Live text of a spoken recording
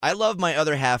I love my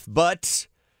other half, but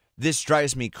this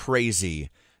drives me crazy.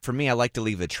 For me, I like to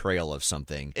leave a trail of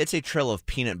something. It's a trail of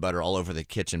peanut butter all over the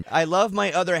kitchen. I love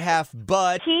my other half,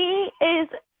 but... He is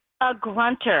a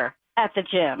grunter at the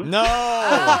gym.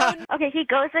 No! Okay, he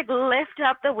goes lift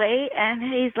up the weight and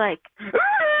he's like,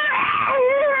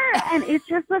 and it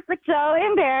just was so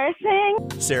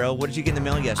embarrassing. Sarah, what did you get in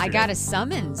the mail yesterday? I got a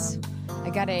summons. I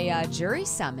got a jury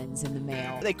summons in the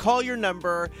mail. They call your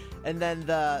number, and then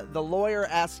the lawyer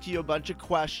asks you a bunch of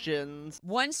questions.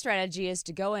 One strategy is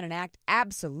to go in and act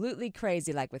absolutely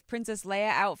crazy, like with Princess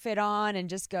Leia outfit on, and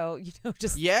just go,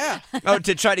 Yeah. Oh,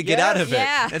 to try to get out of it.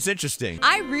 Yeah. That's interesting.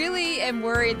 I really am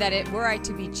worried that were I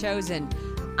to be chosen,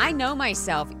 I know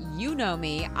myself, you know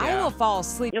me, I will fall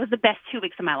asleep. It was the best 2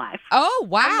 weeks of my life. Oh,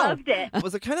 wow. I loved it.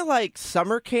 Was it kind of like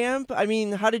summer camp? I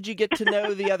mean, how did you get to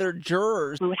know the other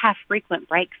jurors? We would have frequent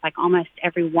breaks, like almost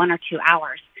every 1 or 2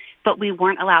 hours, but we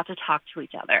weren't allowed to talk to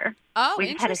each other. Oh, We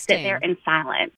just had to sit there in silence.